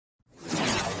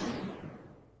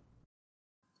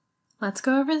Let's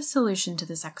go over the solution to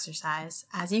this exercise.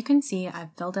 As you can see,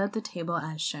 I've filled out the table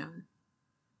as shown.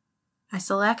 I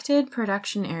selected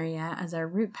production area as our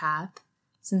root path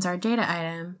since our data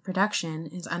item, production,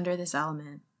 is under this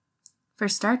element. For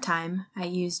start time, I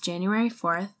used January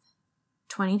 4th,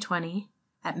 2020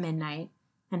 at midnight,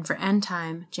 and for end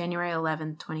time, January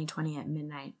 11th, 2020 at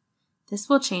midnight. This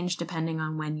will change depending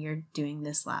on when you're doing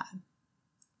this lab.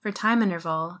 For time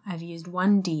interval, I've used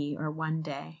 1D or 1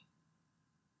 day.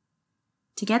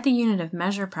 To get the unit of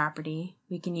measure property,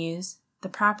 we can use the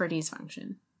properties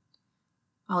function.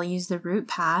 I'll use the root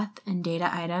path and data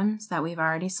items that we've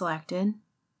already selected,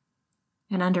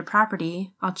 and under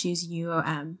property, I'll choose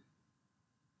UOM.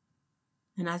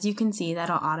 And as you can see,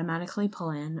 that'll automatically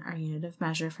pull in our unit of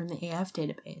measure from the AF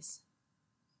database.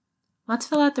 Let's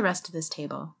fill out the rest of this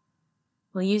table.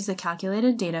 We'll use the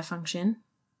calculated data function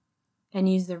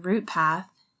and use the root path,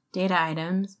 data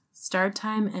items, start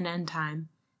time, and end time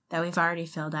that we've already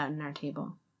filled out in our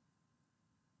table.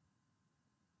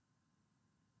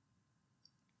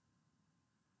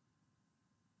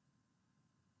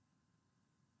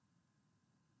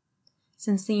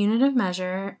 Since the unit of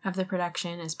measure of the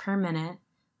production is per minute,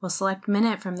 we'll select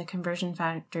minute from the conversion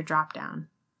factor dropdown.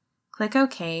 Click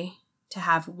OK to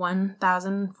have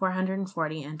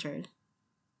 1,440 entered.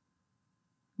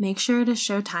 Make sure to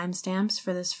show timestamps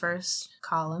for this first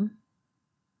column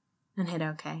and hit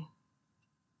OK.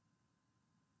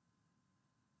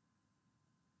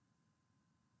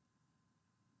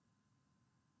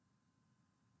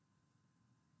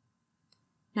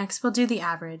 Next, we'll do the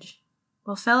average.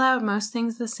 We'll fill out most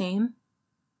things the same.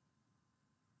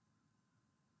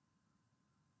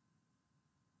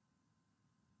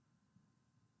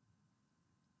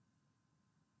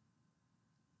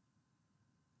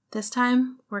 This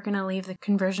time, we're going to leave the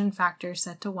conversion factor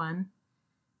set to 1,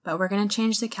 but we're going to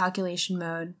change the calculation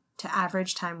mode to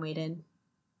average time weighted.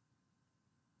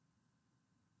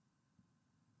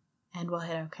 And we'll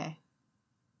hit OK.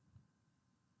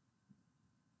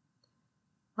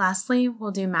 Lastly,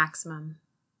 we'll do maximum.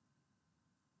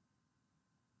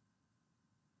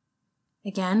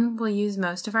 Again, we'll use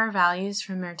most of our values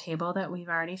from our table that we've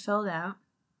already filled out.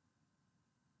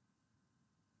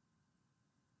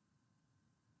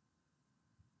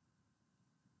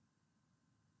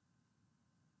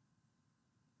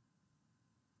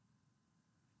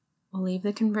 We'll leave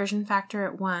the conversion factor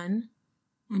at 1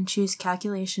 and choose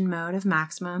calculation mode of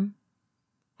maximum,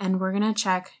 and we're going to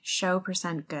check show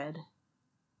 % good.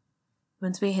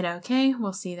 Once we hit OK,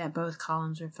 we'll see that both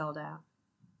columns are filled out.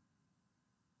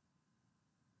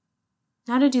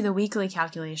 Now to do the weekly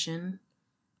calculation,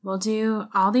 we'll do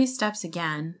all these steps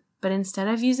again, but instead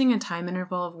of using a time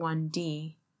interval of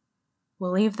 1D, we'll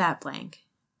leave that blank.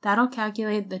 That'll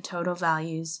calculate the total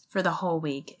values for the whole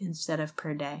week instead of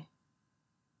per day.